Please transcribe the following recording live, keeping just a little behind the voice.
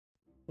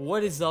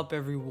What is up,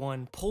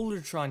 everyone?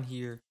 PolarTron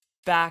here,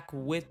 back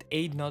with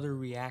another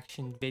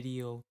reaction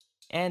video.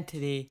 And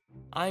today,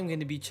 I'm going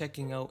to be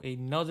checking out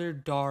another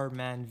Dhar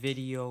Mann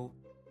video.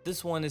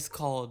 This one is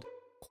called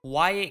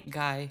Quiet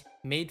Guy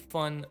Made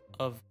Fun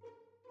of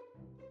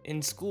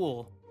in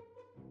School.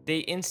 They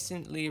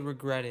Instantly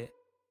Regret It.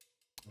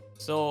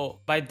 So,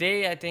 by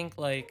day, I think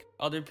like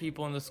other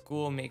people in the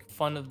school make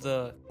fun of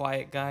the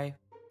quiet guy.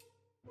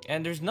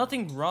 And there's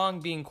nothing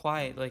wrong being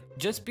quiet. Like,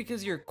 just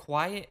because you're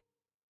quiet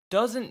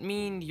doesn't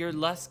mean you're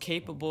less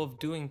capable of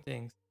doing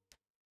things.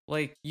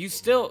 Like, you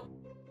still,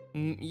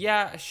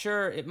 yeah,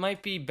 sure, it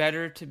might be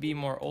better to be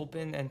more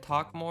open and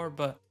talk more,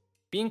 but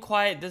being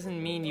quiet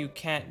doesn't mean you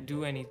can't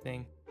do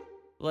anything.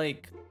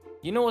 Like,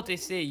 you know what they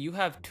say, you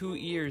have 2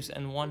 ears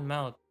and 1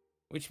 mouth,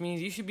 which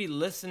means you should be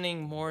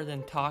listening more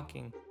than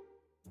talking.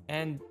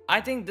 And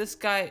I think this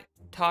guy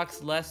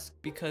talks less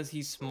because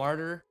he's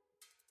smarter,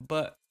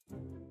 but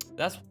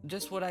that's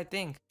just what I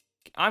think.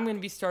 I'm gonna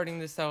be starting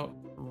this out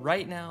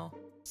right now.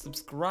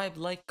 Subscribe,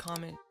 like,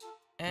 comment,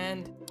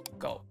 and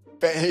go.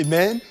 Hey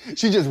man,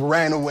 she just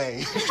ran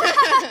away.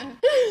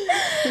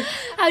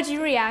 How'd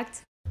you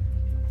react?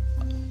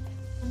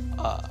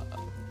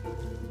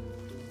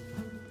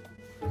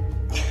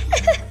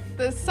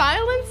 The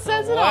silence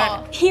says it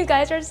all. You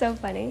guys are so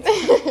funny.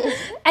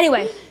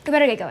 Anyway, we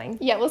better get going.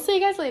 Yeah, we'll see you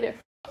guys later.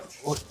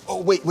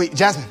 Oh, wait,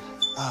 Jasmine.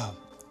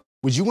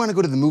 Would you want to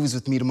go to the movies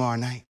with me tomorrow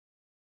night?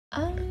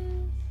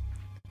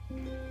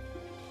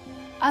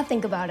 I'll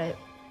think about it.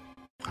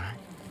 All right.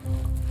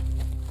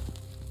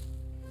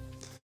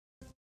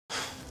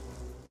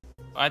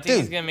 I think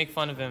he's gonna make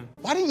fun of him.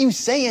 Why didn't you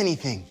say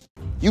anything?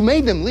 You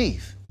made them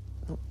leave.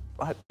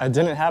 I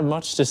didn't have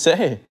much to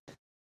say.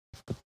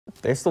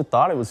 They still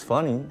thought it was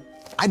funny.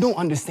 I don't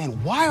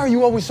understand. Why are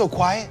you always so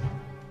quiet?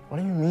 What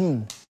do you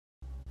mean?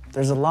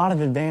 There's a lot of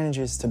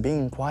advantages to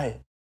being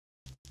quiet.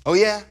 Oh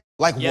yeah?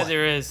 Like what? Yeah,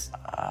 there is.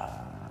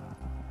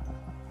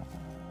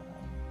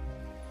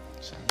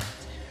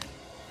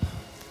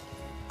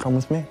 Come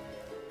with me.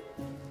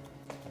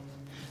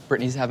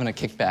 Brittany's having a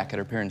kickback at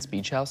her parents'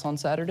 beach house on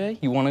Saturday.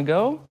 You want to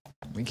go?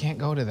 We can't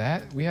go to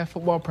that. We have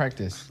football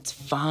practice. It's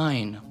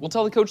fine. We'll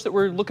tell the coach that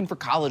we're looking for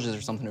colleges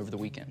or something over the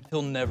weekend.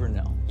 He'll never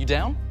know. You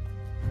down?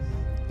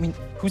 I mean,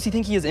 who's he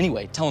think he is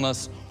anyway, telling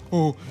us,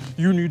 oh,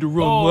 you need to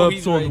run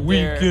laps on the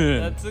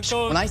weekend. That's the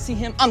coach. When I see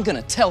him, I'm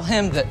gonna tell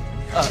him that,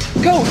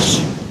 Coach,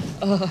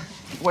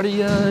 what are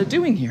you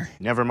doing here?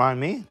 Never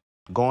mind me.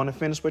 Go on and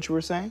finish what you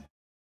were saying.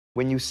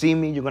 When you see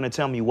me, you're gonna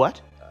tell me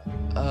what?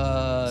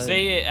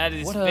 Say it at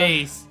his what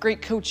face. A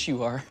great coach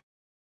you are.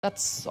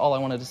 That's all I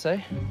wanted to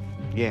say.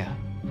 Yeah,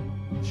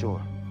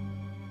 sure.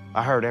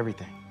 I heard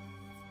everything.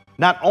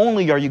 Not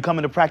only are you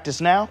coming to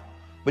practice now,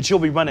 but you'll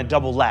be running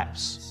double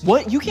laps.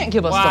 What? You can't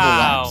give us double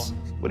laps.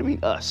 What do you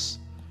mean, us?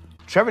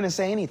 Trevor didn't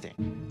say anything.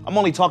 I'm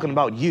only talking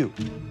about you.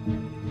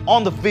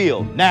 On the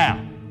field,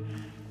 now.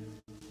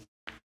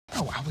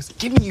 Oh, I was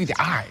giving you the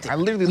eye. I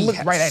literally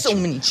looked right at you. So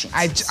many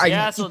chances.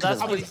 So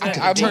that's what he said.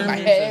 I turned my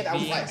head. I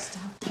was like,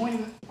 stop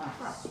pointing.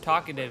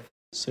 Talkative.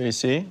 So you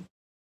see,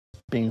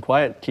 being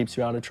quiet keeps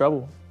you out of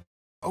trouble.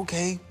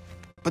 Okay,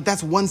 but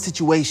that's one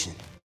situation.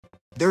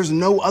 There's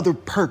no other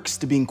perks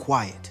to being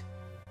quiet.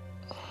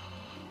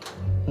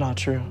 Not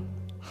true.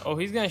 Oh,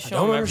 he's gonna show I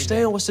don't him understand.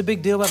 everything. What's the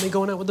big deal about me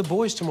going out with the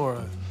boys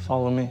tomorrow?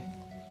 Follow me.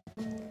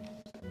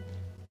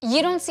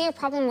 You don't see a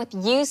problem with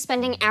you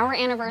spending our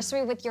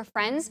anniversary with your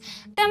friends?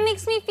 That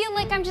makes me feel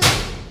like I'm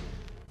just...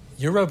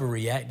 You're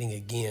overreacting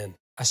again.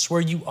 I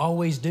swear you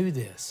always do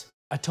this.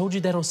 I told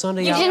you that on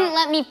Sunday. You didn't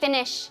let me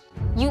finish.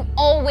 You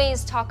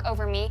always talk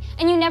over me,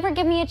 and you never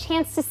give me a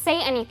chance to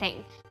say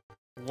anything.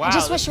 Wow, I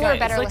just wish you were a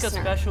better listener. It's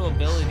like listener. a special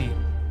ability.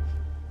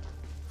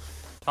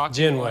 Talk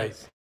Jen, to wait.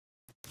 us.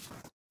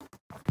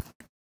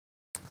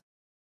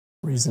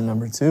 Reason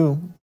number 2,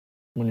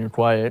 when you're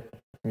quiet,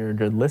 you're a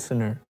good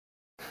listener.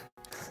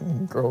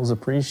 Girls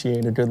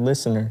appreciate a good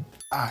listener.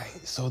 All right,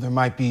 so there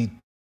might be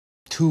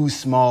 2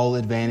 small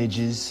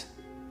advantages.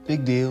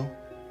 Big deal.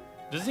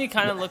 Doesn't he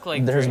kind of look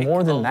like There's Drake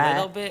more than a that.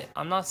 little bit?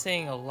 I'm not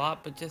saying a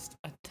lot, but just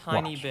a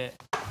tiny bit.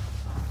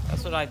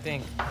 That's what I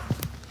think.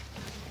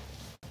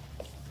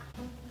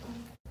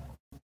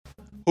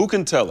 Who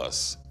can tell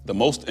us the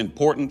most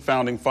important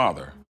founding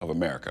father of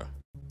America?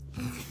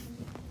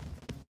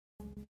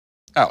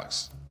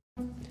 Alex.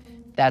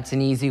 That's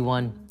an easy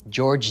one.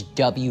 George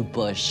W.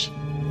 Bush.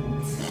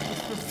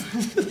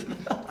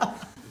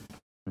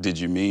 Did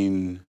you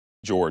mean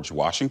George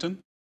Washington?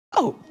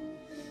 Oh,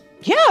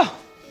 yeah.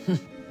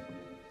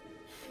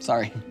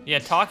 Sorry. Yeah,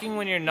 talking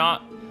when you're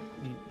not,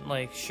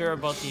 like, sure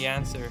about the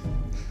answer.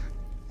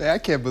 Man, I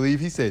can't believe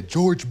he said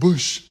George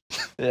Bush.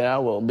 Yeah,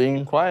 well,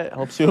 being quiet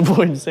helps you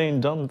avoid saying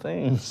dumb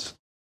things.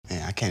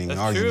 Man, I can't even That's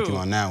argue with true. you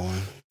on that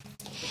one.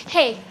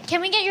 Hey,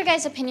 can we get your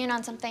guys' opinion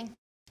on something?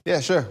 Yeah,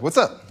 sure. What's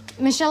up?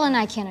 Michelle and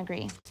I can't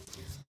agree.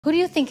 Who do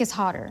you think is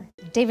hotter,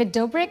 David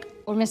Dobrik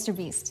or Mr.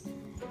 Beast?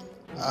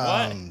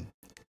 What?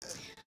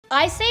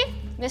 I say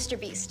Mr.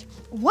 Beast.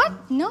 What?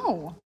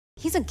 No.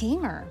 He's a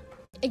gamer.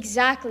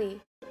 Exactly.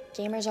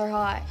 Gamers are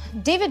hot.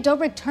 David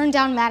Dobrik turned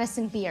down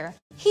Madison Beer.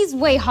 He's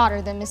way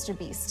hotter than Mr.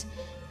 Beast.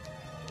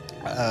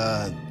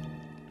 Yeah,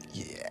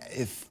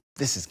 if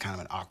this is kind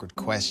of an awkward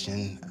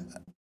question.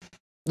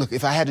 Look,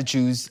 if I had to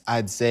choose,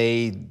 I'd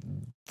say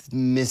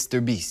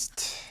Mr.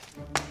 Beast.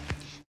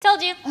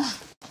 Told you.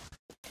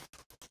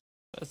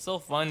 That's so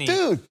funny.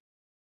 Dude,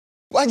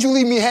 why'd you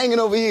leave me hanging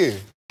over here?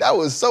 That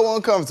was so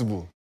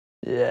uncomfortable.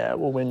 Yeah,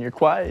 well, when you're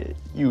quiet,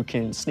 you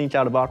can sneak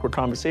out of awkward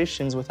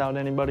conversations without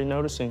anybody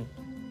noticing.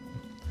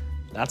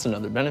 That's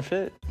another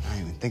benefit. I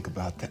didn't even think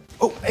about that.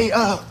 Oh, hey,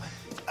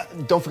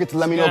 don't forget to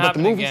let me know about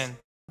the movies.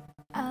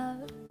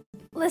 Again.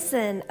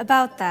 Listen,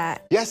 about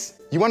that. Yes,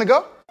 you want to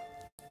go?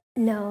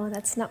 No,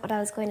 that's not what I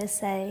was going to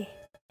say.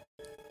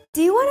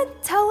 Do you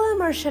want to tell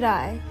him or should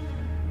I?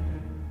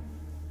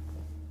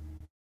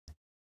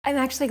 I'm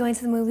actually going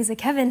to the movies with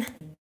Kevin.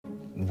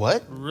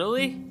 What?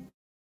 Really?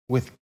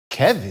 With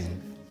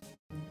Kevin?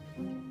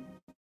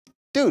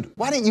 Dude,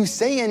 why didn't you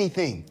say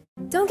anything?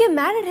 Don't get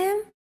mad at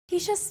him.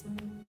 He's just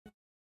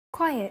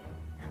quiet.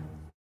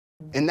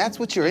 And that's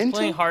what you're into?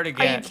 Playing hard Are you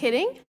again.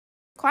 kidding?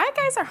 Quiet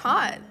guys are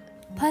hot.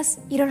 Plus,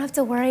 you don't have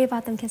to worry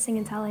about them kissing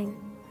and telling.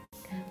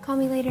 Call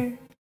me later.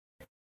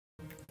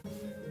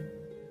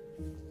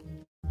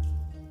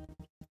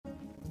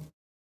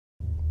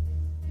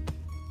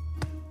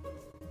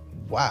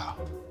 Wow.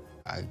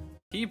 I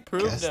He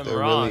proved guess them there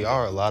wrong. really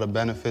are a lot of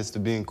benefits to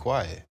being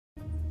quiet.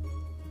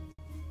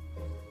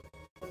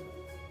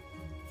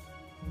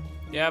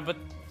 Yeah, but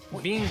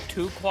being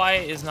too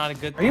quiet is not a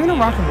good Are thing. you into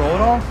rock and roll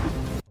at all?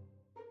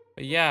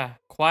 But yeah,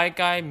 quiet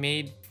guy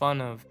made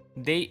fun of.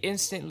 They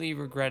instantly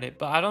regret it,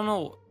 but I don't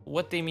know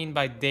what they mean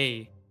by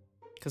they.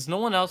 Because no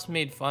one else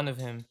made fun of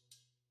him.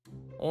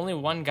 Only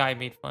one guy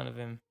made fun of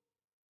him.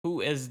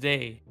 Who is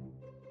they?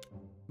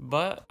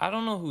 But I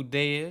don't know who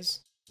they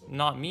is.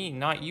 Not me,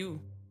 not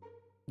you.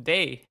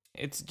 They.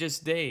 It's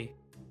just they.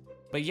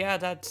 But yeah,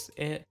 that's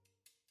it.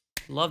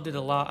 Loved it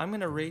a lot. I'm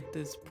gonna rate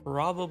this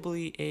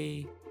probably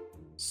a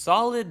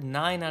solid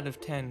 9 out of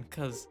 10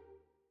 because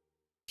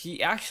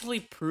he actually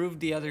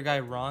proved the other guy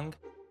wrong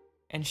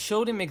and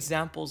showed him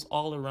examples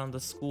all around the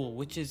school,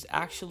 which is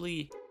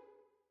actually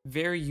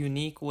very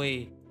unique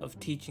way of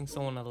teaching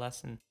someone a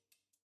lesson.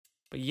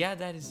 But yeah,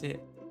 that is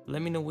it.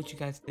 Let me know what you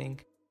guys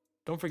think.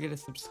 Don't forget to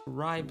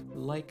subscribe,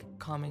 like,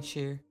 comment,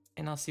 share,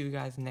 and I'll see you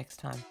guys next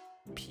time.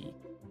 Peace.